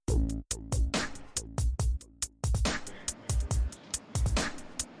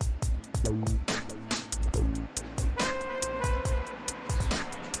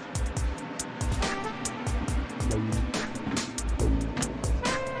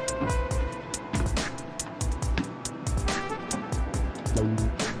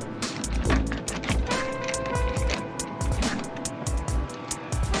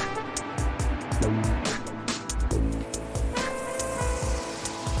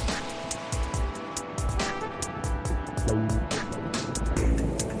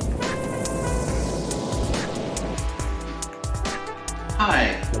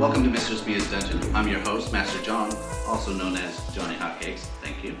Hi, welcome to Mistress Mia's Dungeon. I'm your host, Master John, also known as Johnny Hotcakes.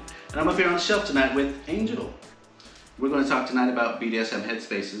 Thank you. And I'm up here on the shelf tonight with Angel. We're going to talk tonight about BDSM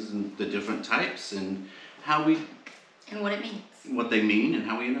headspaces and the different types and how we... And what it means. What they mean and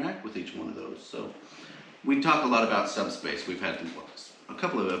how we interact with each one of those. So we talk a lot about subspace. We've had a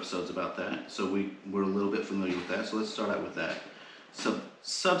couple of episodes about that, so we're a little bit familiar with that. So let's start out with that.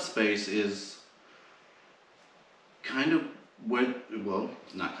 Subspace is kind of where, well,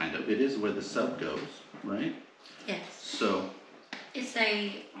 not kind of, it is where the sub goes, right? Yes. So it's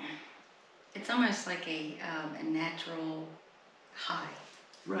almost like a natural high.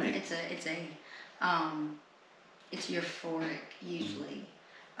 Right. It's euphoric usually.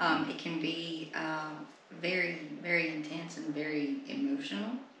 It can be very, very intense and very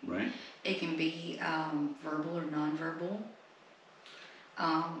emotional. Right. It can be verbal or nonverbal.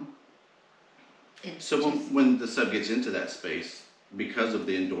 When the sub gets into that space, because of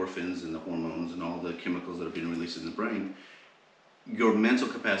the endorphins and the hormones and all the chemicals that are being released in the brain, your mental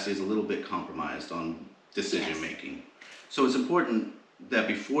capacity is a little bit compromised on decision making. So it's important that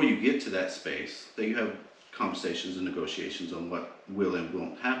before you get to that space, that you have conversations and negotiations on what will and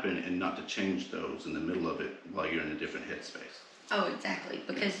won't happen, and not to change those in the middle of it while you're in a different headspace. Oh, exactly.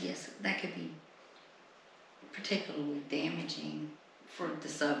 Because yes, that could be particularly damaging for the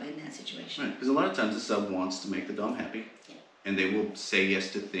sub in that situation. Right, because a lot of times the sub wants to make the dom happy, and they will say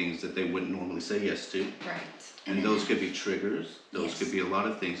yes to things that they wouldn't normally say yes to. Right. And those could be triggers, those could be a lot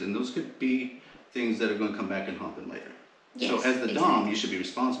of things, and those could be things that are going to come back and haunt them later. Yes, so as the dom, you should be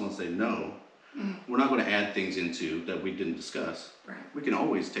responsible and say, no, we're not going to add things into that we didn't discuss. Right. We can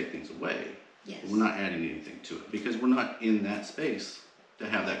always take things away. Yes. But we're not adding anything to it, because we're not in that space to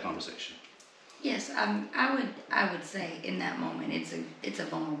have that conversation. Yes, I would say in that moment it's a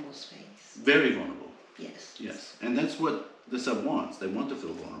vulnerable space. Very vulnerable. Yes. Yes, and that's what the sub wants. They want to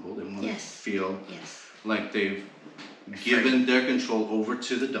feel vulnerable. They want to feel like they've given their control over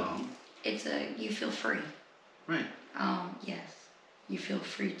to the dom. You feel free. Right. Yes, you feel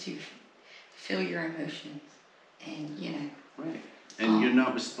free to feel your emotions, and Right. And you're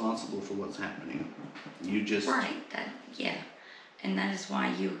not responsible for what's happening. You just and that is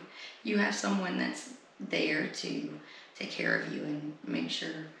why you have someone that's there to take care of you and make sure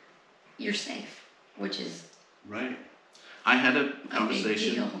you're safe, which is right. I had a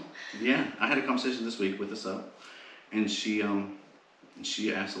conversation. Big deal. Yeah, I had a conversation this week with a sub, and she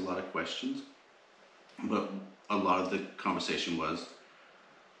asked a lot of questions, but a lot of the conversation was,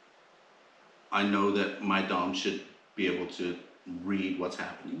 I know that my dom should be able to read what's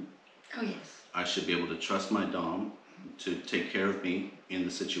happening. Oh yes. I should be able to trust my dom to take care of me in the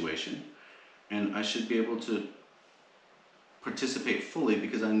situation, and I should be able to participate fully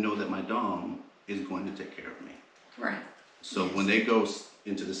because I know that my dom is going to take care of me. Right. So when they go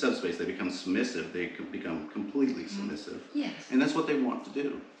into the subspace, they become submissive. They become completely submissive. Yes. And that's what they want to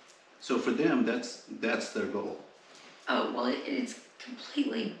do. So for them, that's their goal. Oh, well, it's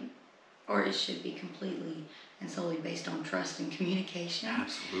completely, or it should be completely and solely based on trust and communication.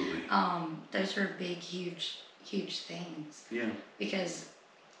 Absolutely. Those are big, huge things. Yeah. Because,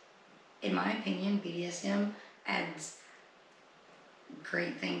 in my opinion, BDSM adds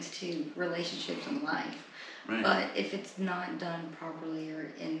great things to relationships and life. Right. But if it's not done properly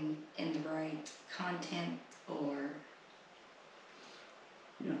or in the right content or...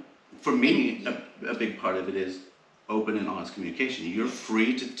 Yeah. For me, a big part of it is open and honest communication. You're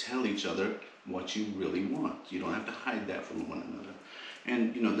free to tell each other what you really want. You don't have to hide that from one another.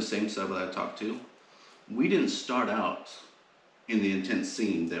 And, the same sub that I talked to, we didn't start out in the intense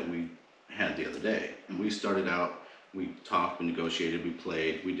scene that we had the other day. We started out, we talked, we negotiated, we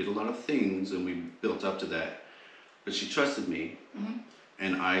played, we did a lot of things, and we built up to that. But she trusted me,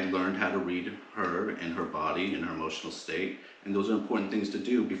 and I learned how to read her and her body and her emotional state. And those are important things to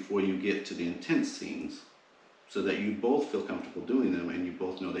do before you get to the intense scenes, so that you both feel comfortable doing them, and you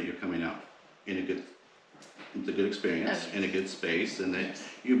both know that you're coming out in a good experience, in a good space, and that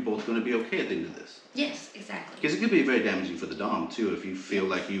you're both going to be okay at the end of this. Yes, exactly. Because it could be very damaging for the dom too. If you feel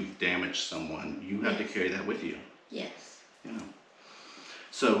like you've damaged someone, you have to carry that with you. Yes. Yeah.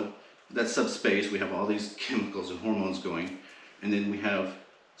 So that subspace, we have all these chemicals and hormones going, and then we have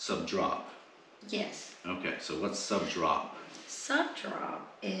sub-drop. Yes. Okay, so what's sub-drop?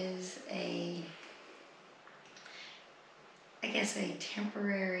 Sub-drop is I guess a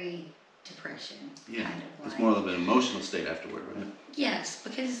temporary depression. Yeah, kind of it's like. more of an emotional state afterward, right? Yes,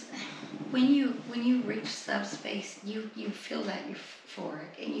 because when you reach subspace, you feel that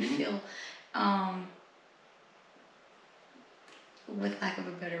euphoric, and you feel, with lack of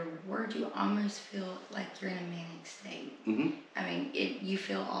a better word, you almost feel like you're in a manic state. Mm-hmm. I mean, you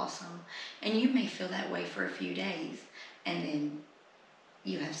feel awesome, and you may feel that way for a few days, and then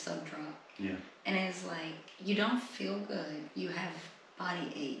you have sub-drop. Yeah. And it's like, you don't feel good. You have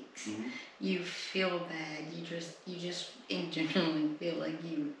body aches. Mm-hmm. You feel bad. You just in generally feel like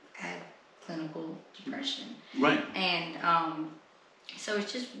you had clinical depression. Right. And so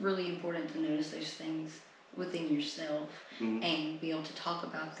it's just really important to notice those things within yourself and be able to talk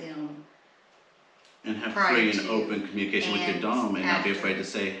about them. And have prior free and to open communication with your and dom, and not be after. afraid to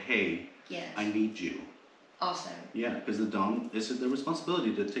say, "Hey, Yes. I need you." Also. Yeah, because the dom is the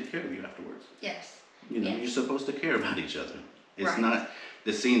responsibility to take care of you afterwards. Yes. You know, Yes. you're supposed to care about each other. It's Right. not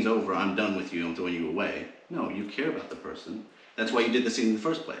the scene's over, I'm done with you, I'm throwing you away. No, you care about the person. That's why you did the scene in the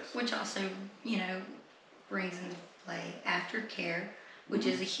first place. Which also, brings into play aftercare, which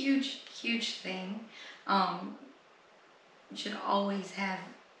is a huge thing. You should always have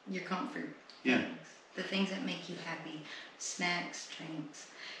your comfort Yeah. things, the things that make you happy, snacks, drinks,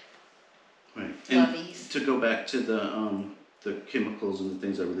 Right. lovies. And to go back to the chemicals and the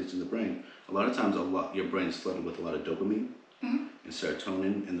things that release in the brain, a lot of times your brain is flooded with a lot of dopamine and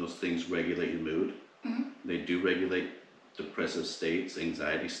serotonin, and those things regulate your mood. They do regulate depressive states,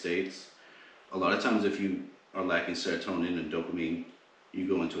 anxiety states. A lot of times if you are lacking serotonin and dopamine, you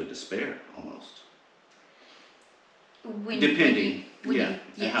go into a despair almost. Depending, yes,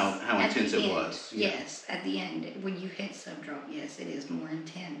 and how at intense the it end, was. Yeah. Yes, at the end, when you hit sub-drop, yes, it is more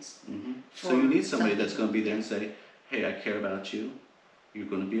intense. So you need somebody some that's people. going to be there and say, "Hey, I care about you. You're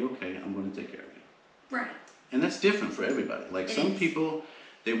going to be okay. I'm going to take care of you." Right. And that's different for everybody. Like It some is. people,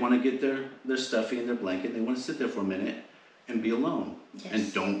 they want to get their stuffy in their blanket. They want to sit there for a minute and be alone. Yes.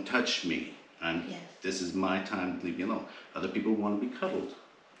 And don't touch me. Yes. This is my time. Leave me alone. Other people want to be cuddled.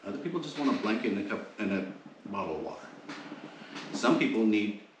 Other people just want a blanket and a bottle of water. Some people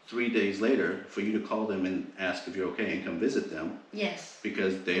need 3 days later for you to call them and ask if you're okay and come visit them Yes.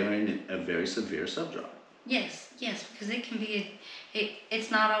 because they are in a very severe subdrop. Yes, because it can be,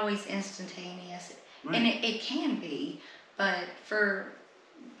 it's not always instantaneous. Right. And it can be, but for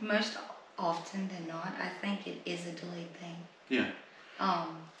most often than not, I think it is a delayed thing. Yeah.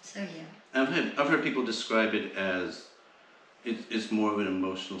 So yeah. I've heard people describe it as it's more of an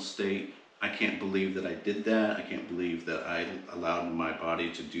emotional state. I can't believe that I did that. I can't believe that I allowed my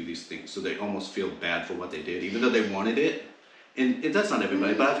body to do these things. So they almost feel bad for what they did, even though they wanted it. And that's not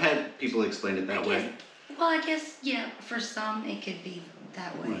everybody, but I've had people explain it that way. I guess, yeah, for some it could be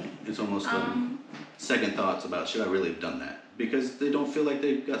that way. Right. It's almost second thoughts about should I really have done that? Because they don't feel like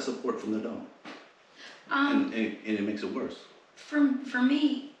they got support from the dome. And it makes it worse. For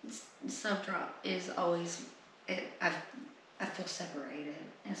me, sub-drop is always, I feel separated.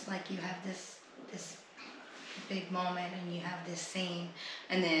 It's like you have this big moment and you have this scene,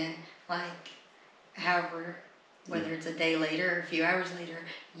 and then like however, whether it's a day later or a few hours later,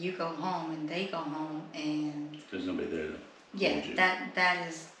 you go home and they go home, and There's nobody there to yeah, hold you. that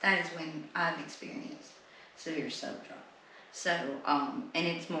is when I've experienced severe sub-drop. So and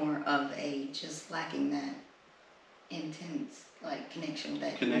it's more of a just lacking that intense like connection with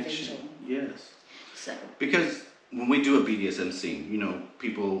that Connection. individual. Yes. So Because when we do a BDSM scene,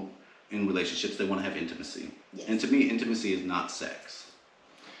 people in relationships, they want to have intimacy. yes. And to me, intimacy is not sex.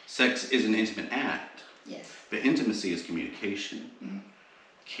 Sex is an intimate act, Yes. but intimacy is communication,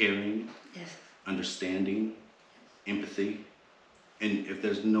 caring, Yes. understanding, empathy. And if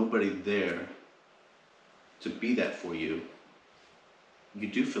there's nobody there to be that for you, you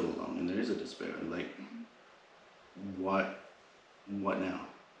do feel alone, and there is a despair. Like, what now?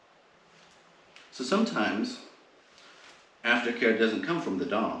 So sometimes aftercare doesn't come from the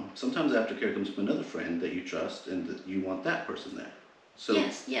dom. Sometimes aftercare comes from another friend that you trust and that you want that person there. So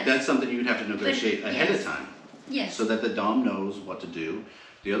Yes, yes. that's something you'd have to negotiate ahead of yes. time. Yes. So that the dom knows what to do,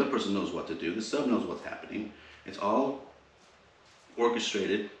 the other person knows what to do, the sub knows what's happening. It's all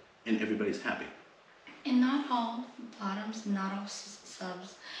orchestrated and everybody's happy. And not all bottoms, not all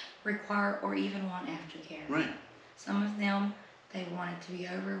subs require or even want aftercare. Right. Some of them, they want it to be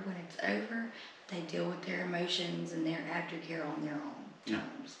over when it's over. They deal with their emotions and their aftercare on their own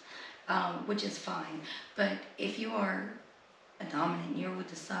terms, which is fine. But if you are a dominant, you're with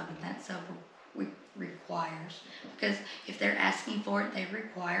the sub, and that sub requires. Because if they're asking for it, they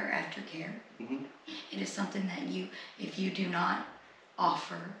require aftercare. Mm-hmm. It is something that if you do not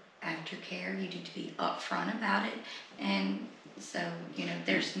offer aftercare, you need to be upfront about it. And so,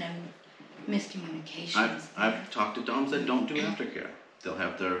 there's no miscommunications. I've talked to doms that don't do aftercare. They'll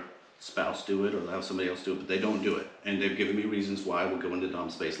have their spouse do it, or they'll have somebody else do it, but they don't do it. And they've given me reasons why. We'll go into dom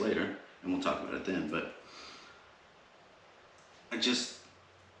space later, and we'll talk about it then. But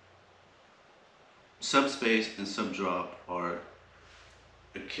subspace and subdrop are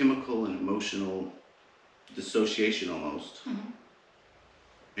a chemical and emotional dissociation almost. Mm-hmm.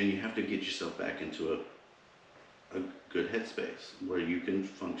 And you have to get yourself back into a good headspace where you can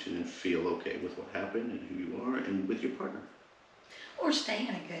function and feel okay with what happened and who you are and with your partner. Or stay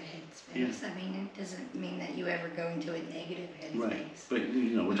in a good headspace. Yeah. I mean, it doesn't mean that you ever go into a negative headspace. Right. But,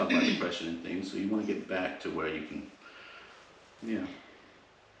 we're talking about depression and things, so you want to get back to where you can, yeah.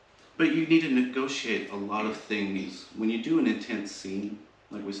 But you need to negotiate a lot of things. When you do an intense scene,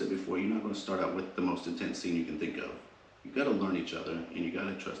 like we said before, you're not going to start out with the most intense scene you can think of. You got to learn each other, and you got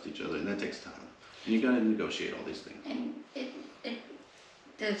to trust each other, and that takes time. And you got to negotiate all these things. And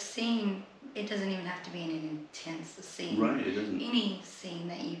the scene, it doesn't even have to be an intense scene. Right, it doesn't. Any scene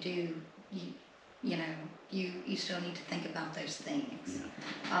that you do, you still need to think about those things.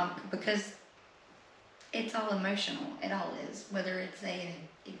 Yeah. Because it's all emotional. It all is. Whether it's an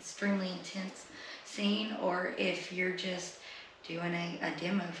extremely intense scene or if you're just doing a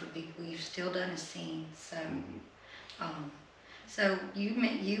demo for people, you've still done a scene. So. Mm-hmm. So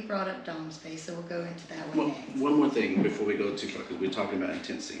you brought up dom space, so we'll go into that one next. One more thing before we go too far, because we're talking about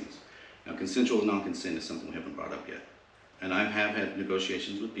intense scenes. Now, consensual non-consent is something we haven't brought up yet. And I have had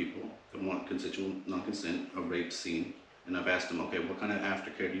negotiations with people that want consensual non-consent, a rape scene, and I've asked them, okay, what kind of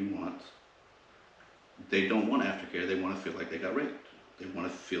aftercare do you want? They don't want aftercare, they want to feel like they got raped. They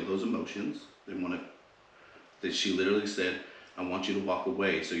want to feel those emotions. She literally said, I want you to walk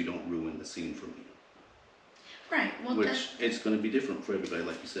away so you don't ruin the scene for me. Right. Well, which it's going to be different for everybody,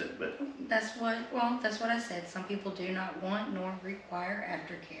 like you said, but that's what I said. Some people do not want nor require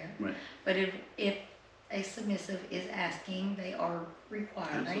aftercare. Right. But if a submissive is asking, they are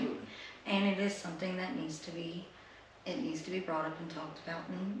requiring. Absolutely. And it is something that needs to be brought up and talked about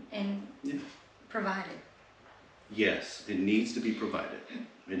and yeah. provided. Yes, it needs to be provided.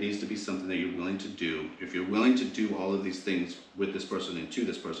 It needs to be something that you're willing to do. If you're willing to do all of these things with this person and to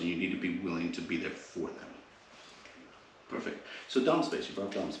this person, you need to be willing to be there for them. Perfect. So dom space, you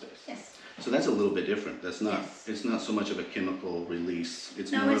brought dom space. Yes. So that's a little bit different. That's not. Yes. It's not so much of a chemical release.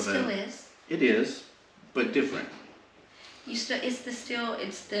 It's no, more it of still a. is. It is, but different. It's the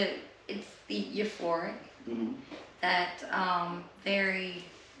euphoric. Mm-hmm. That very.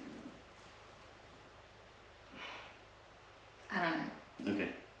 I don't know. Okay.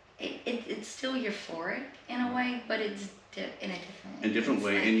 It's still euphoric in a way, but it's in a different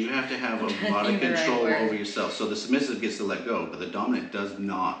way, like, and you have to have a lot of control over yourself. So the submissive gets to let go, but the dominant does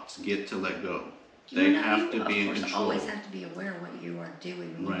not get to let go. They have to be in control. You always have to be aware of what you are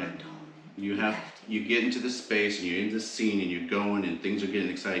doing when right. you're dominant. You get into the space and you're in the scene and you're going and things are getting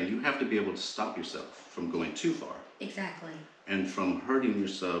exciting. You have to be able to stop yourself from going too far. Exactly. And from hurting your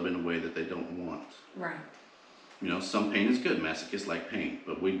sub in a way that they don't want. Right. Some pain is good. Masochists like pain,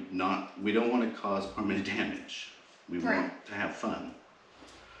 but we don't want to cause permanent damage. We want to have fun.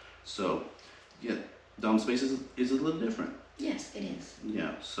 So, yeah, dom space is a little different. Yes, it is.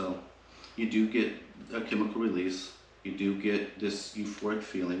 Yeah, so you do get a chemical release. You do get this euphoric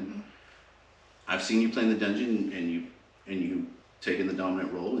feeling. Mm-hmm. I've seen you play in the dungeon and you take in the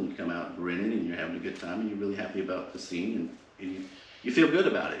dominant role and you come out grinning and you're having a good time and you're really happy about the scene and you feel good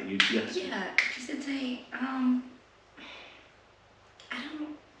about it. Yeah, because it's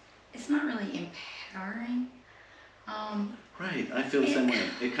it's not really empowering. Right, I feel the same way.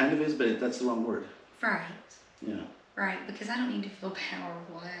 It kind of is, but that's the wrong word. Right. Yeah. Right, because I don't need to feel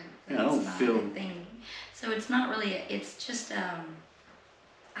powerful. I don't feel. A thing. So it's not really. It's just.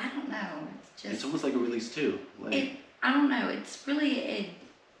 I don't know. It's just. It's almost like a release too. I don't know. It's really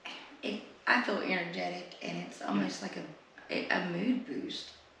I feel energetic, and it's almost like a mood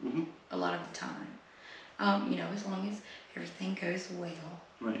boost. Mm-hmm. A lot of the time. As long as everything goes well.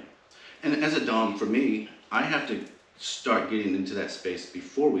 Right. And as a dom, for me, I have to start getting into that space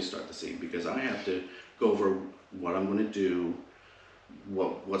before we start the scene because I have to go over what I'm going to do,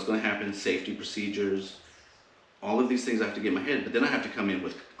 what's going to happen, safety procedures, all of these things I have to get in my head. But then I have to come in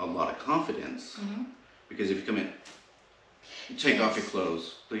with a lot of confidence because if you come in, take off your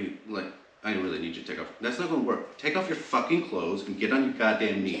clothes, please, I really need you to take off. That's not going to work. Take off your fucking clothes and get on your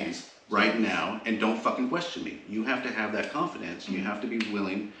goddamn knees. Yes. right now, and don't fucking question me. You have to have that confidence. You have to be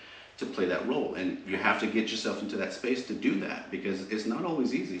willing to play that role, and you have to get yourself into that space to do that, because it's not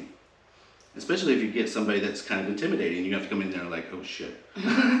always easy. Especially if you get somebody that's kind of intimidating, you have to come in there like, oh shit.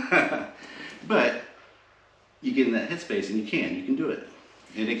 But you get in that headspace and you can do it,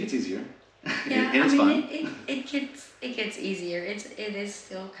 and it gets easier. Yeah, and it's fun. it gets easier. It is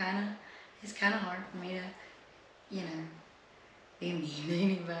still kind of hard for me to, be mean to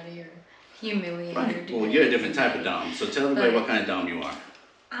anybody or humiliate or Right. do Well, you're a anything. different type of dom, so tell everybody what kind of dom you are.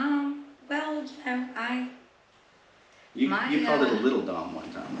 Well, You My, called it a little dom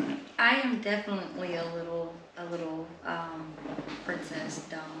one time, right? I am definitely a little princess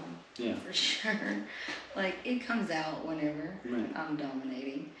dom. Yeah. For sure. Like, it comes out whenever Right. I'm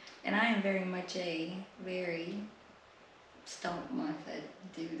dominating. And I am very much a very stomp my foot,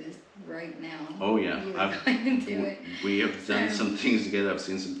 do this right now. Oh yeah, You are going to do it. We have done some things together. I've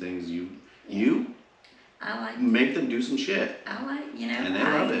seen some things. You I like make them do some shit. I like, And they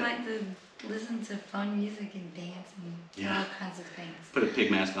I love it. like to listen to fun music and dance and all kinds of things. Put a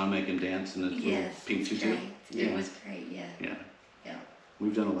pig mask on, make him dance in a little Yes, pink it's tutu. great. Yeah. It was great, yeah. Yeah. Yeah.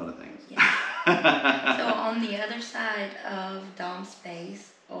 We've done a lot of things. Yeah. So on the other side of dom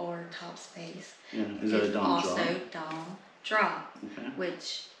space or top space Yeah. Is that a is dom also drop? dom drop, Okay.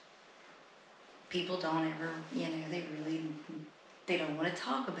 which people don't ever, they don't want to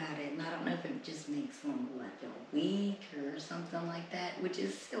talk about it. And I don't know if it just makes them feel weak or something like that, which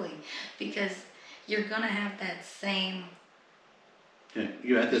is silly because you're going to have that same, Yeah.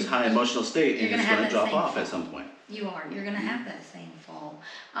 You're at this high emotional state, You're and gonna it's have going to that drop same off at fall. some point. you're going to have that same fall.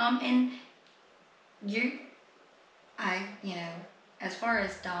 And as far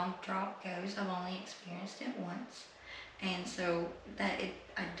as dom drop goes, I've only experienced it once. And so I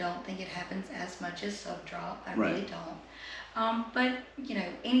don't think it happens as much as sub drop. I Right. really don't. But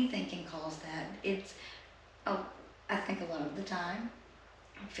anything can cause that. I think a lot of the time,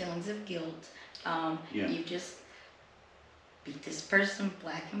 feelings of guilt. Yeah. You just beat this person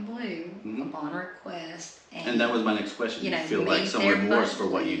black and blue Mhm. upon request, And that was my next question. You feel like made some their remorse butt for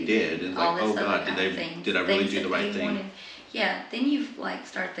what you bleed, did, and all like, this oh other God, kind of things, did I really things do the that right they thing? wanted. Yeah, then you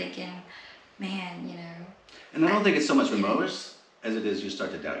start thinking, man, And I don't think it's so much you know. remorse as it is you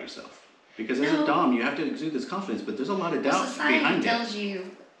start to doubt yourself. Because as No. a dom, you have to exude this confidence, but there's a lot of doubt Society behind tells it.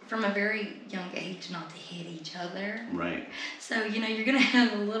 you from a very young age not to hit each other. Right. So, you're going to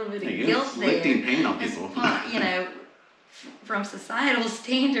have a little bit of Yeah, you're guilt there. inflicting pain on As people. from societal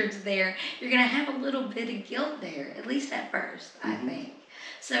standards there, you're going to have a little bit of guilt there, at least at first, I Mhm. think.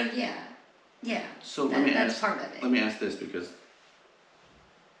 So, yeah. So That's part of it. let me ask this, because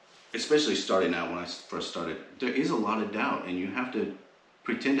especially starting out when I first started, there is a lot of doubt, and you have to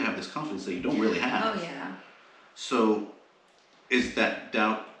pretend to have this confidence that you don't really have. Oh, yeah. So is that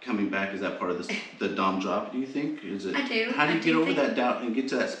doubt coming back? Is that part of the dom drop, do you think? Is it? I do. How do I you do get over think- that doubt and get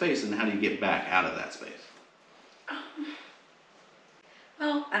to that space, and how do you get back out of that space?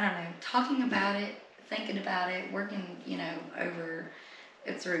 Well, I don't know. Talking about it, thinking about it, working, over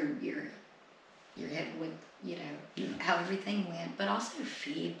through your head with, Yeah. how everything went, but also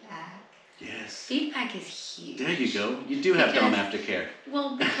feedback. Yes. Feedback is huge. There you go. You do have dom Because- aftercare.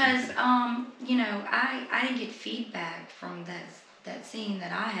 Well, because I didn't get feedback from that scene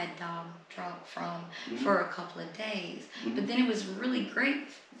that I had dom drop from for a couple of days, but then it was really great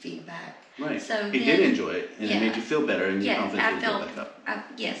feedback. Right. So he then- did enjoy it, and yeah. it made you feel better, and your Yeah, confidence I would go felt back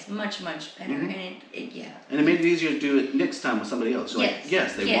up. yes, much better, Mhm. and it. And it made it easier to do it next time with somebody else. You're like,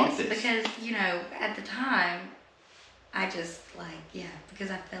 yes, they want this. Because, at the time, I just,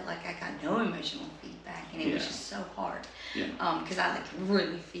 because I felt like I got no emotional feedback, and it was Yeah. just so hard. Yeah. Because I,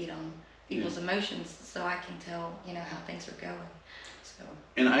 really feed on people's emotions, so I can tell, how things are going. So,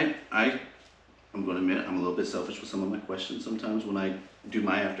 And I'm going to admit, I'm a little bit selfish with some of my questions sometimes when I do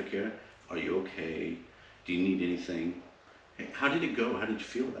my aftercare. Are you okay? Do you need anything? Hey, how did it go? How did you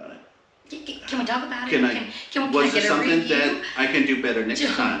feel about it? can we talk about Can it? I? Can Was I there get a something review? that I can do better next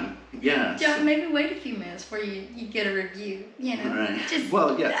John- time? Yeah. John, maybe wait a few minutes before you get a review, Right. Just,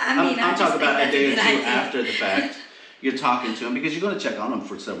 Well, yeah. I mean, I'm I just talking think about a that's day or good two idea. after the fact. You're talking to them because you're going to check on them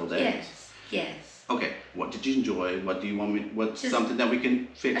for several days. Yes. Okay. What did you enjoy? What do you want me? What's Just- something that we can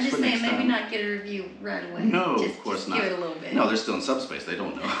fix I'm just for saying, next maybe time? not get a review right away. No, just, of course just not. Give it a little bit. No, they're still in subspace. They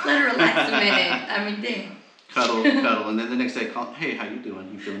don't know. Let her relax a minute. I mean, damn. Cuddle, and then the next day call. Hey, how you doing?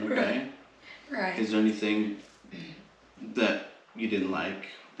 You feeling okay? Right. Is there anything that you didn't like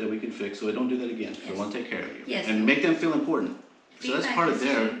that we can fix so I don't do that again? Because I Yes. want to take care of you. Yes. And make them feel important. So that's Feedback part of is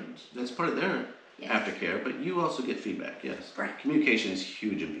their huge. Yes. aftercare. But you also get feedback. Yes. Right. Communication is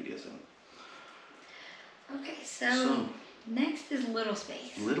huge in BDSM. Okay, so Next is little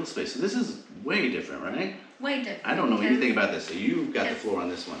space. Little space. So this is way different, right? Way different. I don't know because anything about this, so you've got the Yes. floor on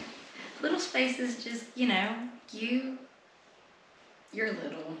this one. Little space is just, you're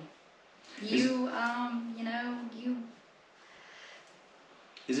little. You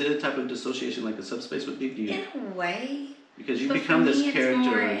Is it a type of dissociation like a subspace would be? Do you, in a way, because you but become for this me, it's character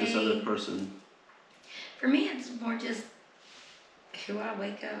more or this other a- person. for me, it's more just who I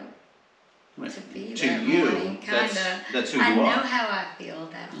wake up Right. to be To that you, morning. that's who you I know are. how I feel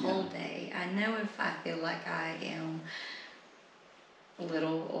that whole day. I know if I feel like I am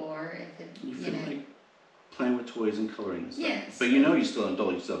little or if it, You feel like playing with toys and coloring and stuff. Yes. But you know you still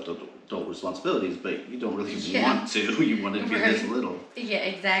indulge yourself to adult responsibilities, but you don't really Yeah. want to. You want to be this Right. little. Yeah,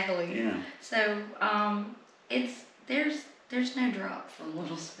 exactly. Yeah. So, there's no drop from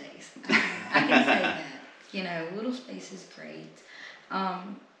Little Space. I can say that. Little Space is great.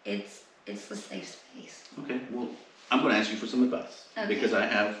 It's the safe space. Okay. Well, I'm going to ask you for some advice Okay. because I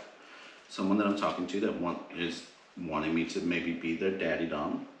have someone that I'm talking to that is wanting me to maybe be their daddy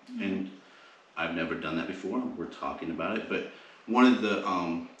dom, and I've never done that before. We're talking about it, but one of the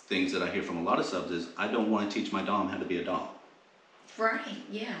things that I hear from a lot of subs is I don't want to teach my dom how to be a dom. Right.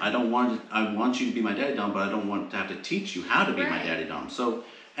 Yeah. I want you to be my daddy dom, but I don't want to have to teach you how to be my Right. daddy dom. So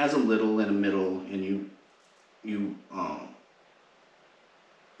as a little and a middle, and you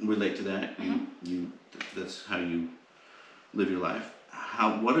relate to that, that's how you live your life.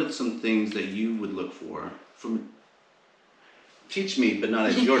 What are some things that you would look for from? Teach me, but not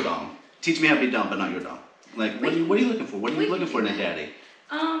as your dom. Teach me how to be dom, but not your dom. Like, what are you looking for? What are you looking for in a daddy?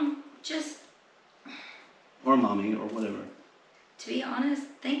 Just Or mommy, or whatever. to be honest,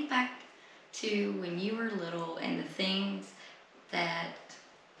 think back to when you were little and the things that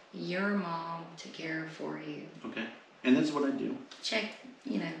your mom took care of for you. Okay. And that's what I do. Check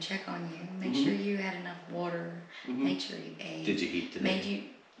on you. Make Mhm. sure you had enough water. Mhm. Make sure you ate. Did you eat today?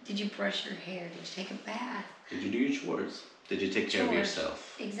 Did you brush your hair? Did you take a bath? Did you do your chores? Did you take care of Chores.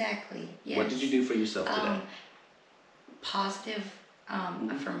 yourself? Exactly. Yes. What did you do for yourself today? Positive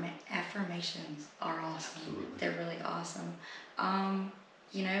affirmations are awesome. Absolutely. They're really awesome.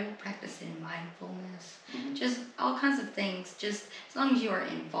 Practicing mindfulness, Mhm. just all kinds of things. Just as long as you are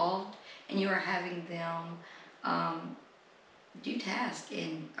involved and you are having them do tasks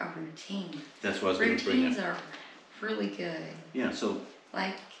in a routine. That's what I was going to bring Routines up. are really good. Yeah, so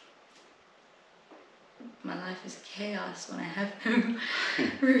Like, my life is chaos when I have no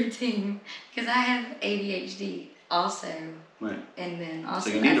routine because I have ADHD also, right. and then also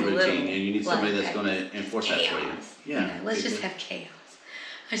So you need as a routine, little, and you need somebody like, that's going to enforce that for you. chaos. Yeah. Let's just have chaos.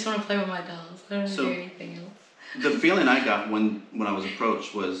 I just want to play with my dolls. I don't want to So- do anything else. The feeling I got when I was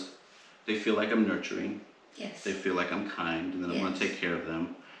approached was they feel like I'm nurturing. Yes. They feel like I'm kind, and that I want to Yes. take care of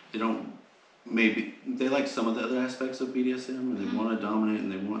them. They don't. Maybe they like some of the other aspects of BDSM, and they want to dominate,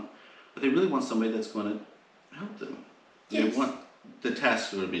 but they really want somebody that's going to help them. Yes. They want the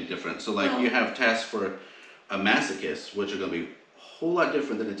tasks are to be different. So, like, Well- you have tasks for a masochist, which are going to be a whole lot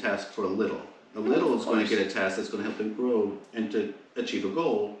different than a task for a little. A little is going to course. get a task that's going to help them grow and to achieve a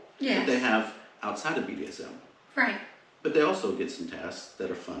goal that Yes. they have outside of BDSM. Right. But they also get some tasks that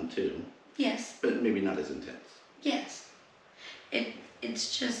are fun too, Yes. but maybe not as intense. Yes.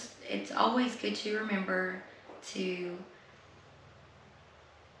 It's always good to remember to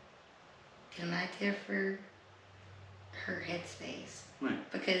connect her for her headspace.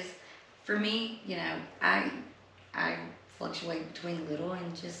 Right. Because for me, I fluctuate between little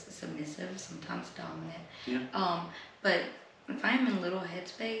and just submissive, sometimes dominant. Yeah. But if I'm in little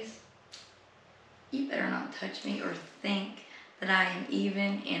headspace, you better not touch me or think that I am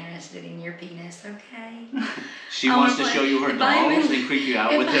even interested in your penis, okay? She I wants wanna to show play- you her if I'm dolls in- and creep you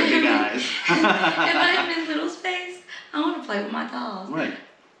out if with their I'm big in- eyes. If I'm in little space, I want to play with my dolls. Right.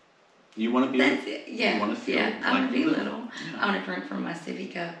 You want to be. That's it. Yeah. You want to feel yeah. I want like to be you're little. Yeah. I want to drink from my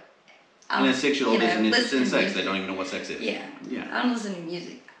sippy cup. And a 6-year-old isn't interested in listen to sex. music. They don't even know what sex is. Yeah. Yeah. I don't listen to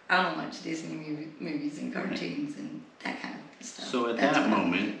music. I don't watch Disney movies and cartoons and that kind of stuff. So at That's that what I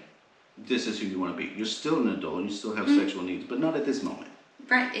moment, this is who you want to be. You're still an adult and you still have sexual needs, but not at this moment.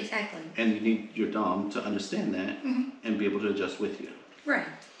 Right, exactly. And you need your dom to understand that Mhm. and be able to adjust with you. Right.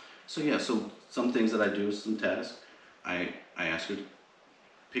 So yeah, so some things that I do is some tasks. I ask her to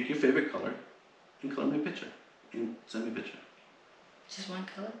pick your favorite color and color me a picture and send me a picture. Just one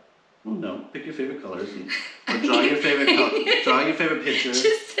color? Well, no, pick your favorite colors and or draw your favorite color, draw your favorite picture.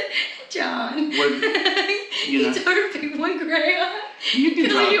 Just, John. What- you know. told her to pick one crayon. You can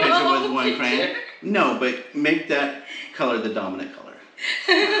draw a Color you picture all with one picture. crayon. No, but make that color the dominant color.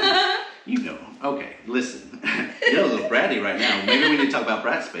 You know. Okay, listen. You're a little bratty right now. Maybe we need to talk about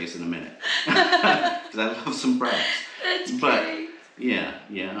brat space in a minute. Because I love some brats. That's But, great.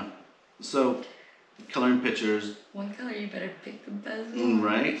 yeah. So, coloring pictures, One color, you better pick the best one.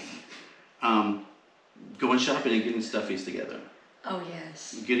 right? Going shopping and getting stuffies together. Oh,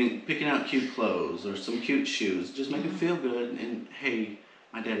 yes. Picking out cute clothes or some cute shoes. Just make it feel good. And hey,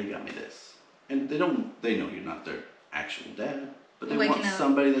 my daddy got me this. And they know you're not their actual dad, but they want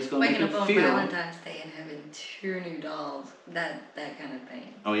somebody that's going to make Waking them up on feel. Valentine's Day and having 2 new dolls, that kind of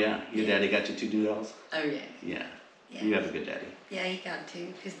thing. Oh yeah, your daddy got you 2 new dolls. Oh yeah. Yeah. Yeah. You have a good daddy. Yeah, he got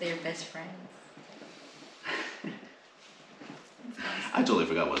 2 because they're best friends. I totally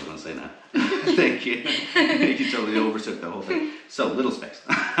forgot what I was going to say now. Thank you. You totally overtook the whole thing. So, little space.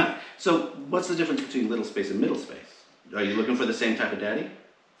 So, what's the difference between little space and middle space? Are you looking for the same type of daddy?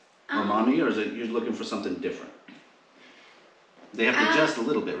 Or mommy? Or is it you're looking for something different? They have to adjust a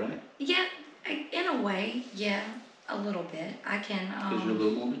little bit, right? Yeah, in a way, yeah, a little bit. I can. Because you're a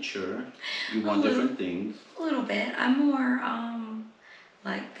little more mature. You want different things. A little bit. I'm more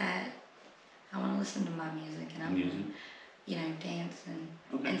like that. I want to listen to my music and I'm Music. Dance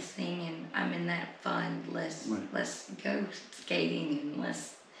and sing, and I'm in that fun. Let's go skating and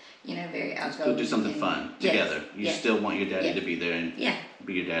let's very outgoing. Go do something fun together. You still want your daddy to be there and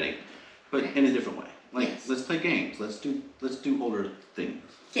be your daddy, but in a different way. Like let's play games. Let's do older things.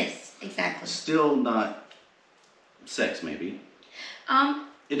 Yes, exactly. Still not sex, maybe.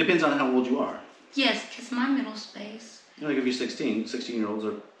 It depends on how old you are. Yes, because my middle space. Like if you're 16-year-olds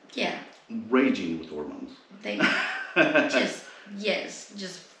are raging with hormones. They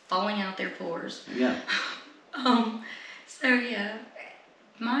just falling out their pores. Yeah. So yeah,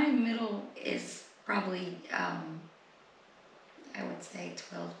 my middle is probably I would say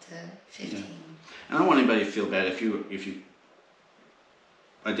 12 to 15. Yeah. And I don't want anybody to feel bad if you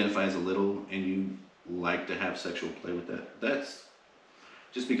identify as a little and you like to have sexual play with that. That's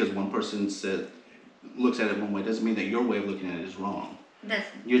just because one person looks at it one way doesn't mean that your way of looking at it is wrong. That's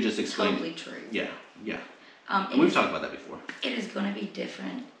You're just explaining. totally true. Yeah. And we've talked about that before. It is going to be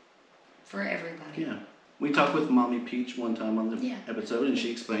different for everybody. Yeah. We talked with Mommy Peach one time on the Yeah. episode, and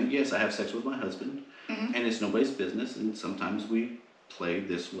she explained, yes, I have sex with my husband, Mhm. and it's nobody's business, and sometimes we play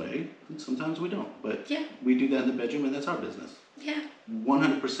this way, and sometimes we don't. But Yeah. we do that in the bedroom, and that's our business. Yeah.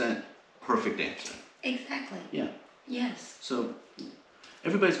 100% perfect answer. Exactly. Yeah. Yes. So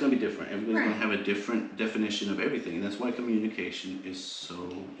everybody's going to be different. Everybody's Right. going to have a different definition of everything, and that's why communication is so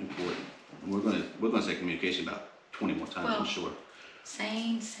important. And we're going to say communication about 20 more times, I'm sure.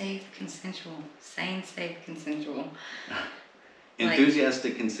 Sane, safe, consensual. Sane, safe, consensual.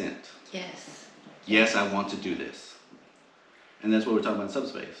 Enthusiastic consent. Yes. Yes, I want to do this. And that's what we're talking about in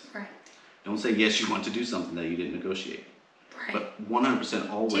subspace. Right. Don't say yes, you want to do something that you didn't negotiate. Right. But 100%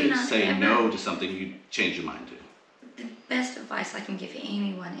 Do always not say ever- no to something you change your mind to. The best advice I can give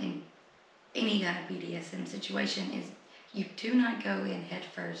anyone in any kind of BDSM situation is you do not go in head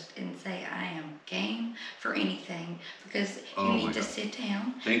first and say I am game for anything, because you Oh need my to God. sit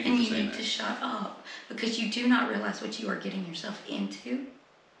down Thank you and for you saying need that. to shut up, because you do not realize what you are getting yourself into.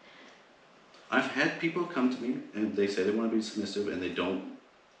 I've had people come to me and they say they want to be submissive and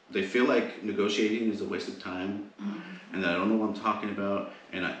they feel like negotiating is a waste of time and I don't know what I'm talking about,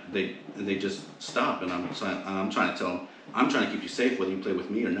 and they just stop, and I'm trying to tell them, I'm trying to keep you safe whether you play with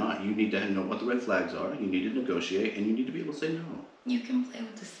me or not. You need to know what the red flags are, you need to negotiate, and you need to be able to say no. You can play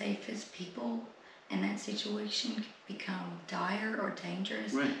with the safest people and that situation can become dire or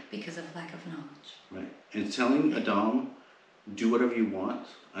dangerous because of lack of knowledge. Right. And telling a dom, do whatever you want,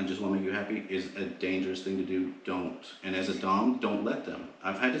 I just want to make you happy, is a dangerous thing to do. Don't. And as a dom, don't let them.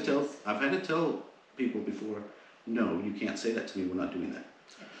 I've had to tell people before, no, you can't say that to me, we're not doing that.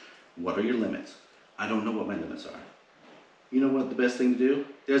 Yes. What are your limits? I don't know what my limits are. You know what the best thing to do?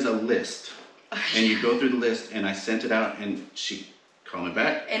 There's a list. And you go through the list, and I sent it out, and she called me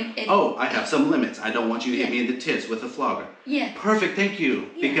back. Oh, I have some limits. I don't want you to hit me in the tits with a flogger. Yeah. Perfect, thank you.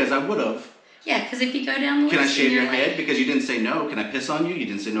 Yeah. Because I would have. Yeah, because if you go down the list, Can I shave your like, head because you didn't say no? Can I piss on you? You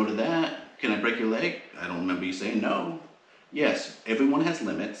didn't say no to that. Can I break your leg? I don't remember you saying no. Yes, everyone has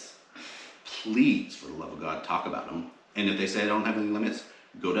limits. Please, for the love of God, talk about them. And if they say I don't have any limits,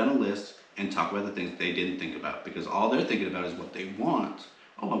 go down a list and talk about the things they didn't think about. Because all they're thinking about is what they want.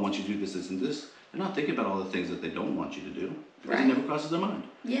 Oh, I want you to do this, this, and this. They're not thinking about all the things that they don't want you to do. Because it never crosses their mind.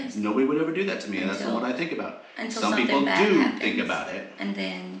 Yes. Nobody would ever do that to me, and that's not what I think about. Until Some something people bad do happens, think about it. and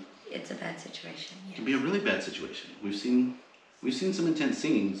then it's a bad situation. It can be a really bad situation. We've seen some intense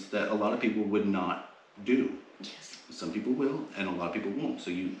scenes that a lot of people would not do. Yes. Some people will, and a lot of people won't.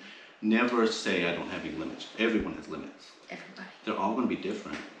 So Never say I don't have any limits. Everyone has limits. Everybody. They're all going to be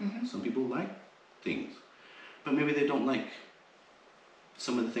different. Mm-hmm. Some people like things, but maybe they don't like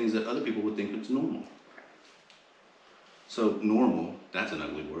some of the things that other people would think is normal. So normal, that's an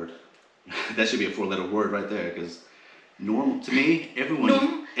ugly word. That should be a 4-letter word right there, because normal, to me,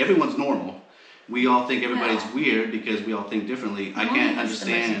 everyone's normal. We all think everybody's weird because we all think differently. I can't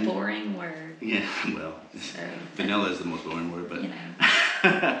understand. It's the most boring word. Yeah, well, So, vanilla is the most boring word, but you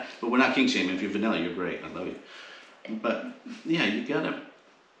know. but we're not king shaming. If you're vanilla, you're great. I love you. But yeah, you gotta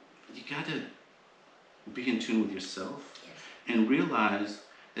be in tune with yourself and realize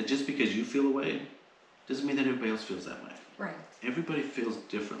that just because you feel a way doesn't mean that everybody else feels that way. Right. Everybody feels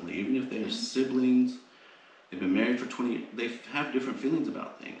differently, even if they're siblings. They've been married for 20 years. They have different feelings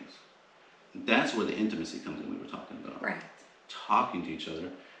about things. That's where the intimacy comes in. We were talking about Right. talking to each other,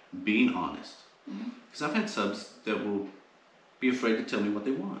 being honest. Because I've had subs that will be afraid to tell me what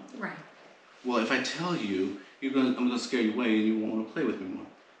they want. Right. Well, if I tell you, I'm going to scare you away and you won't want to play with me more.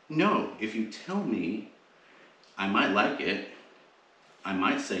 No, if you tell me, I might like it, I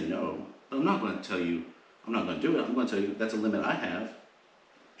might say no, but I'm not going to tell you, I'm not going to do it. I'm going to tell you that's a limit I have,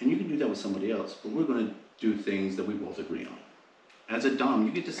 and you can do that with somebody else, but we're going to do things that we both agree on. As a dom,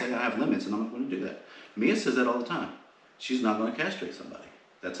 you get to say I have limits and I'm not going to do that. Mia says that all the time. She's not going to castrate somebody.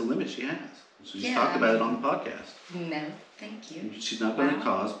 That's a limit she has. She's talked about it on the podcast. No, thank you. She's not going to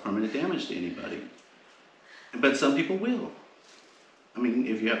cause permanent damage to anybody. But some people will. I mean,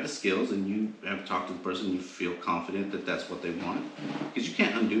 if you have the skills and you have talked to the person and you feel confident that that's what they want, because you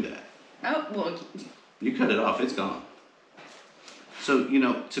can't undo that. Oh, well. You cut it off, it's gone. So,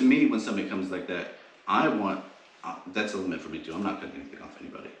 to me, when somebody comes like that, I want, that's a limit for me too. I'm not cutting anything off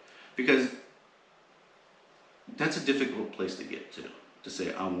anybody. Because that's a difficult place to get to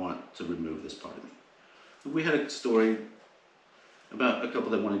say, I want to remove this part of me. We had a story about a couple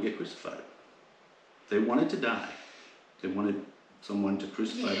that wanted to get crucified. They wanted to die. They wanted someone to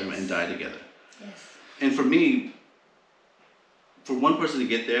crucify them and die together. Yes. And for me, for one person to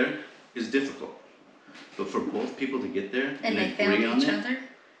get there is difficult. But for both people to get there And they agree found on each it, other.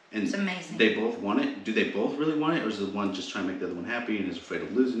 and It's amazing. they both want it. Do they both really want it, or is the one just trying to make the other one happy and is afraid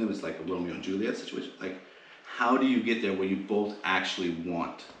of losing them? It's like a Romeo and Juliet situation. Like, how do you get there where you both actually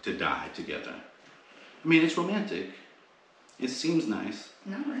want to die together? I mean, it's romantic. It seems nice.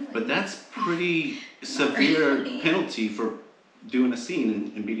 Not really. But that's pretty severe really. penalty for doing a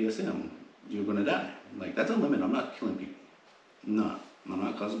scene in BDSM. You're going to die. Like, that's a limit. I'm not killing people. No. I'm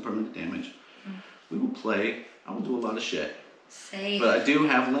not causing permanent damage. We will play. I will do a lot of shit. Safe. But I do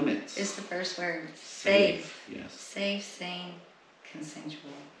have limits. It's the first word. Safe. Yes. Safe, sane,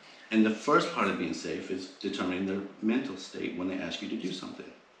 consensual. And the first part of being safe is determining their mental state when they ask you to do something.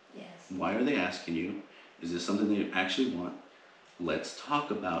 Yes. Why are they asking you? Is this something they actually want? Let's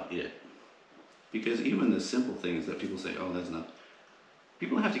talk about it. Because even the simple things that people say, oh, that's not,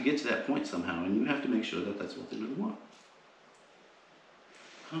 people have to get to that point somehow, and you have to make sure that that's what they really want.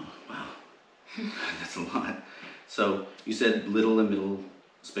 Oh, wow. That's a lot. So you said little and middle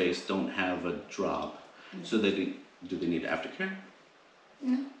space don't have a drop. So do they need aftercare?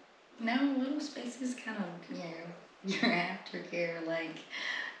 No. No, little spaces kind of, your aftercare, like,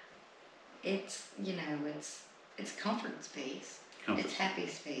 it's, it's comfort space. Comfort. It's happy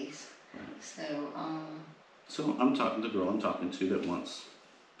space. Right. So, I'm talking to the girl I'm talking to that wants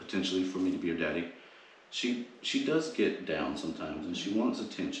potentially for me to be her daddy. She does get down sometimes, and she wants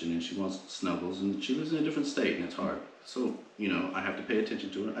attention, and she wants snuggles, and she lives in a different state, and it's hard. So, I have to pay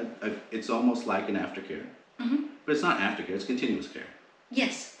attention to her. It's almost like an aftercare. Mm-hmm. But it's not aftercare, it's continuous care.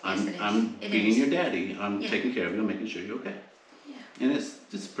 Yes, it is. I'm It being is. your daddy. I'm Yeah. taking care of you. I'm making sure you're okay. Yeah. And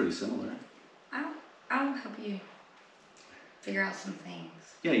it's pretty similar. I'll help you figure out some things.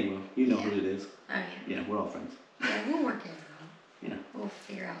 Yeah, you will. You know Yeah. who it is. Oh, yeah. Yeah, we're all friends. Yeah, we'll work it out. Yeah. We'll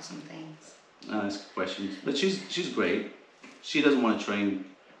figure out some things. Ask questions. But she's great. She doesn't want to train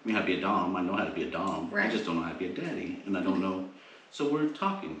me how to be a dom. I know how to be a dom. Right. I just don't know how to be a daddy. And I don't know. So we're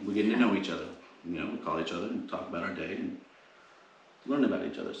talking. We're getting to know each other. We call each other and talk about our day and learn about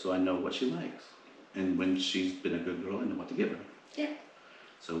each other. So I know what she likes. And when she's been a good girl, I know what to give her. Yeah.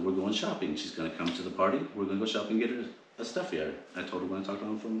 So we're going shopping. She's going to come to the party. We're going to go shopping and get her a stuffy. I told her when I talked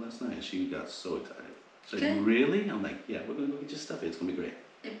on the phone last night. She got so excited. She's like, Good. really? I'm like, yeah, we're going to go get you stuffy. It's going to be great.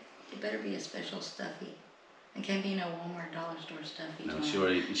 It better be a special stuffy. It can't be no Walmart dollar store stuffy. No,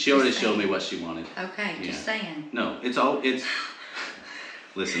 Joanne. she already Just showed me saying. what she wanted. Okay, just saying. No, it's.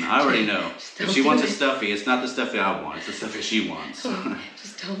 Listen, I already know. Just If don't she do wants a it. stuffy, it's not the stuffy I want. It's the stuffy she wants.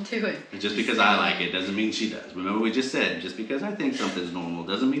 Just don't do it. Just because I like it doesn't mean she does. Remember we just said, just because I think something's normal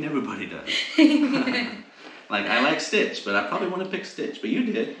doesn't mean everybody does. Like, I like Stitch, but I probably want to pick Stitch. But you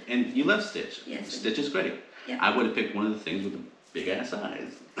did, and you love Stitch. Yes. Stitch is great. Yeah. I would have picked one of the things with the big ass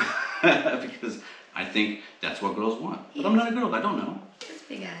eyes. Because I think that's what girls want. But I'm not a girl, I don't know. It's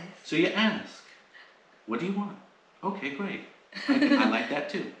big eyes. So you ask, what do you want? Okay, great. I like that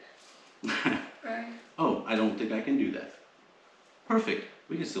too. Right. Oh, I don't think I can do that. Perfect.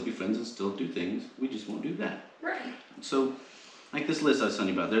 We can still be friends and still do things. We just won't do that. Right. So, like this list I was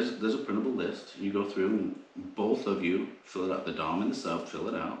telling you about, there's a printable list. You go through and both of you fill it out. The dom and the sub fill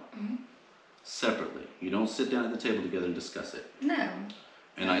it out separately. You don't sit down at the table together and discuss it. No.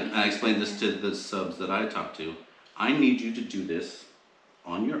 And I explained this to the subs that I talked to. I need you to do this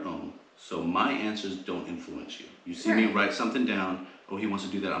on your own, so my answers don't influence you. You see me write something down, oh, he wants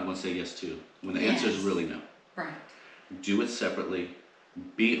to do that, I'm going to say yes too. When the answer is really no. Right. Do it separately,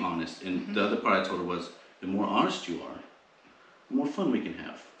 be honest. And the other part I told her was, the more honest you are, the more fun we can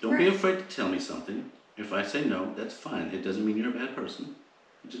have. Don't be afraid to tell me something. If I say no, that's fine. It doesn't mean you're a bad person.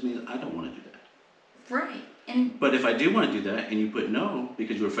 It just means I don't want to do that. Right. And But if I do want to do that and you put no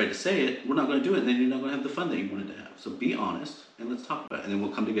because you're afraid to say it, we're not going to do it, and then you're not going to have the fun that you wanted to have. So be honest and let's talk about it. And then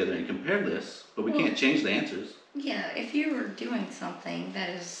we'll come together and compare lists, but we can't change the answers. yeah, if you were doing something that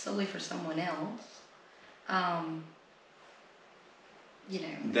is solely for someone else,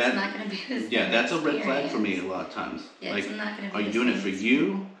 it's not going to be the same. Yeah, that's a red flag for me a lot of times. Yeah, like, it's not going to be are you the doing it same for experience.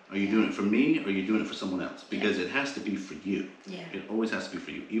 you? Are you doing it for me? Or are you doing it for someone else? Because it has to be for you. Yeah. It always has to be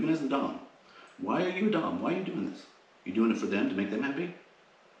for you, even as the dom. Why are you a dom? Why are you doing this? You doing it for them to make them happy?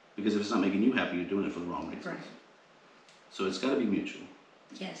 Because if it's not making you happy, you're doing it for the wrong reasons. Right. So it's got to be mutual.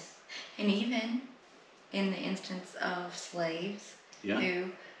 Yes. And even in the instance of slaves Yeah.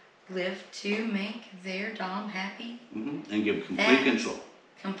 who live to make their dom happy, And give complete control.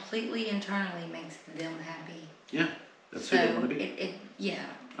 completely internally makes them happy. Yeah, that's who they want to be. Yeah.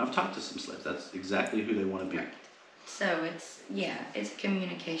 I've talked to some slaves. That's exactly who they want to be. Right. So it's a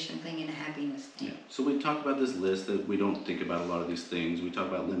communication thing and a happiness thing. Yeah. So we talk about this list that we don't think about a lot of these things. We talk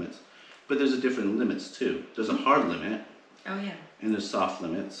about limits, but there's a different limits too. There's a hard limit Oh yeah. and there's soft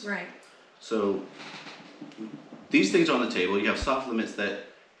limits. Right. So these things are on the table. You have soft limits that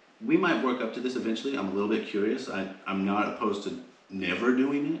we might work up to this eventually. I'm a little bit curious. I'm not opposed to never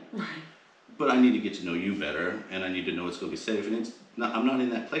doing it, Right. but I need to get to know you better, and I need to know it's going to be safe. And I'm not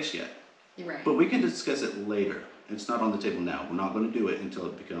in that place yet. You're right. But we can discuss it later. It's not on the table now. We're not going to do it until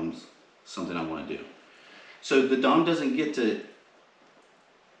it becomes something I want to do. So the dom doesn't get to,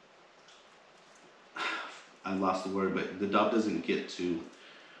 I lost the word, but the dom doesn't get to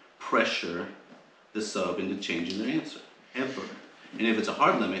pressure the sub into changing their answer, ever. And if it's a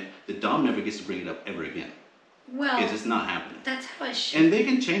hard limit, the dom never gets to bring it up ever again. Well, Because it's not happening. that's how it should. And they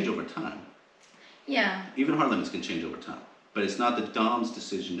can change over time. Yeah. Even hard limits can change over time. But it's not the dom's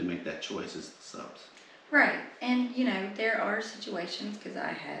decision to make that choice, it's the sub's. Right. And, there are situations, because I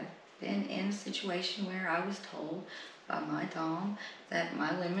have been in a situation where I was told by my dom that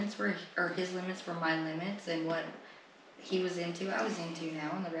my limits were, or his limits were my limits, and what he was into, I was into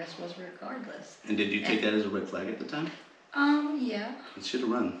now, and the rest was regardless. And did you take that as a red flag at the time? Yeah. You should have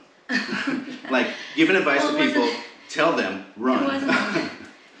run. Like, giving advice Well, to it people, wasn't- tell them, run.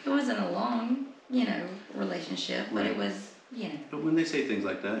 It wasn't a long, relationship, but it was, But when they say things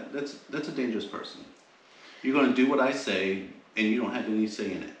like that, that's a dangerous person. You're going to do what I say, and you don't have any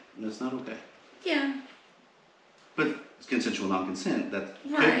say in it. That's not okay. yeah. But it's consensual non-consent. That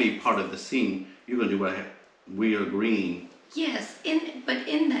could Right. be part of the scene. You're going to do what we are agreeing. Yes, but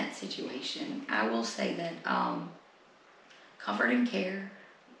in that situation, I will say that comfort and care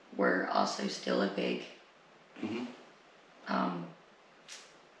were also still a big Mhm.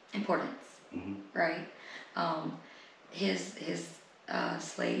 importance, Mhm. right? His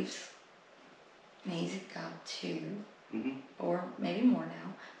slaves, and he's got 2 Mhm. or maybe more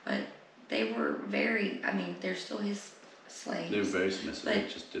now, but they were they're still his slaves. They're very submissive. But- They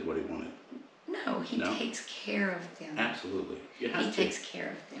just did what he wanted. No, he No? takes care of them. Absolutely. You have He to. takes care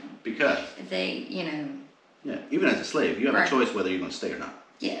of them. Because, They, yeah, even as a slave, you have Right. a choice whether you're going to stay or not.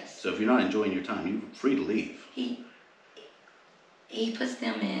 yes. So if you're not enjoying your time, you're free to leave. He puts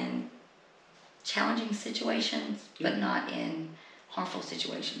them in challenging situations, but not in harmful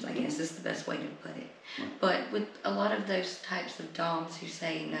situations, I guess is the best way to put it. Right. But with a lot of those types of doms who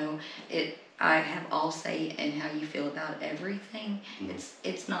say, no, I have all say in how you feel about everything,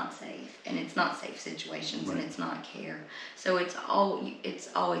 it's not safe, and it's not safe situations, and Right. it's not care. So it's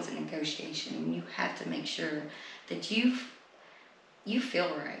always a negotiation, and you have to make sure that you feel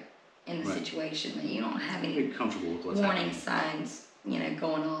right in the Right. situation, that you don't have Be any comfortable with what's warning happening. signs,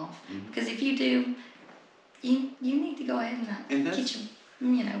 going off. Mhm. Because if you do, you need to go ahead And and that's- get your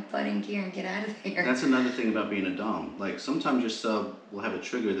butt in gear and get out of there. That's another thing about being a dom. Like sometimes your sub will have a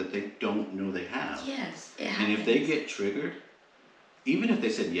trigger that they don't know they have. Yes, it And happens. if they get triggered, even if they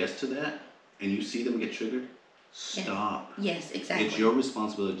said yes to that, and you see them get triggered, stop. Yes, exactly. It's your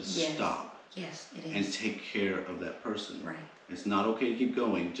responsibility to Yes. stop Yes, it and is. take care of that person. Right, It's not okay to keep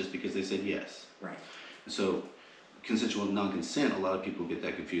going just because they said yes. right. So, consensual non-consent, a lot of people get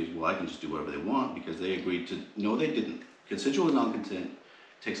that confused. Well, I can just do whatever they want because they agreed to. No, they didn't. Consensual non-consent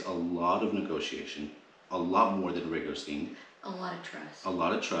takes a lot of negotiation, a lot more than a regular scheme, A lot of trust. a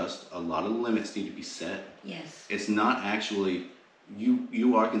lot of trust, a lot of limits need to be set. Yes. It's not actually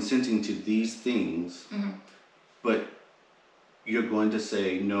you are consenting to these things, Mhm. but you're going to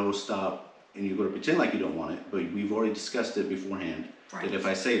say no, stop, and you're going to pretend like you don't want it. But we've already discussed it beforehand. Right. That if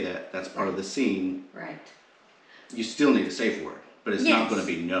I say that, that's part of the scene. Right. You still need a safe word, but it's not Yes. going to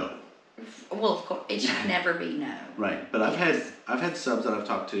be no. Well, of course, it should never be no. Right. But Yes. I've had subs that I've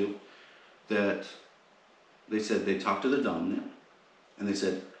talked to that they said they talked to the dominant and they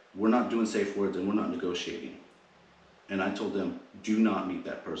said we're not doing safe words and we're not negotiating. And I told them do not meet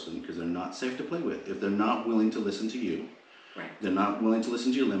that person because they're not safe to play with. If they're not willing to listen to you, Right. they're not willing to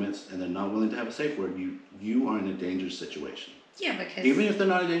listen to your limits, and they're not willing to have a safe word, you are in a dangerous situation. Yeah, because. Even if they're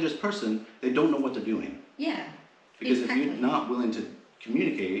not a dangerous person, they don't know what they're doing. Yeah. Because if Exactly. you're not willing to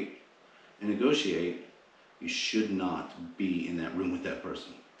communicate and negotiate, you should not be in that room with that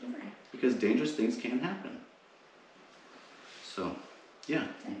person. Right. Because dangerous things can happen. So, yeah,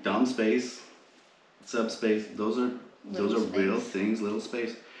 Exactly. dom space, subspace, those are Little real space. things, little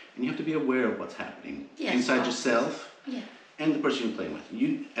space. And you have to be aware of what's happening Yes, inside of yourself Yeah. and the person you're playing with.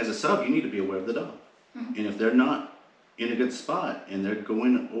 You, as a sub, you need to be aware of the dom. Mhm. And if they're not in a good spot and they're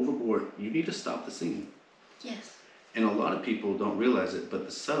going overboard, you need to stop the scene. Yes. And a lot of people don't realize it, but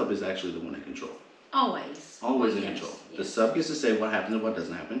the sub is actually the one in control. Always. Always Well, in yes, control. yes. The sub gets to say what happens and what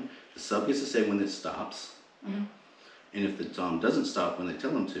doesn't happen. The sub gets to say when it stops. Mhm. And if the dom doesn't stop when they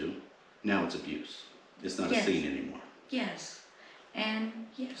tell him to, now it's abuse. It's not Yes. a scene anymore. Yes. And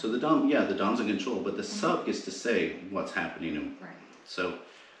yeah. So the dom's in control, but the sub gets to say what's happening. And Right. so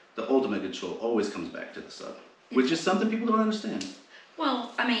the ultimate control always comes back to the sub, which is something people don't understand.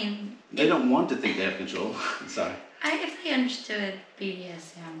 Well, I mean, They don't want to think they have control. Sorry. if they understood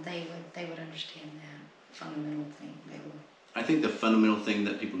BDSM, they would understand that fundamental thing. They would. I think the fundamental thing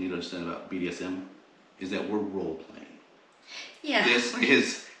that people need to understand about BDSM is that we're role playing. Yeah.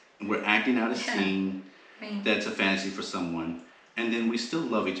 We're acting out a Yeah. scene I mean, that's a fantasy for someone, and then we still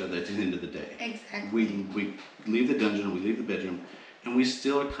love each other at the end of the day. exactly. We leave the dungeon, we leave the bedroom, and we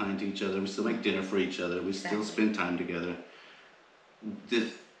still are kind to each other. We still make dinner for each other. We still Exactly. spend time together.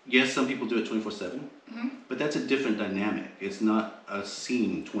 Yes, some people do it 24/7, Mhm. but that's a different dynamic. It's not a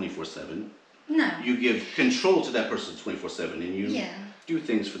scene 24/7. No. You give control to that person 24/7, and you Yeah. do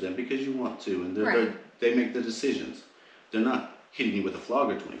things for them because you want to, and Right. they make the decisions. They're not hitting you with a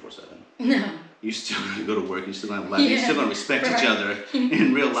flogger 24/7. No. You still gonna go to work. You still gonna have life. You Yeah, still gonna respect each right. other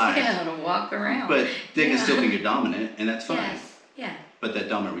in real life. Yeah, to walk around. But they can Yeah. still think you're dominant, and that's fine. Yes. Yeah. But that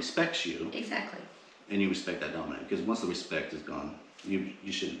dominant respects you, Exactly. and you respect that dominant. Because once the respect is gone, you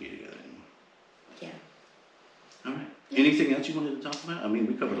shouldn't be together anymore. Yeah. All right. Yeah. Anything else you wanted to talk about? I mean,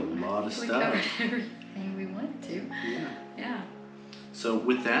 we covered a lot of We stuff. covered everything we wanted to. Yeah. Yeah. So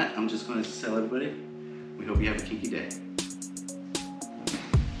with that, I'm just going to tell everybody, we hope you have a kinky day.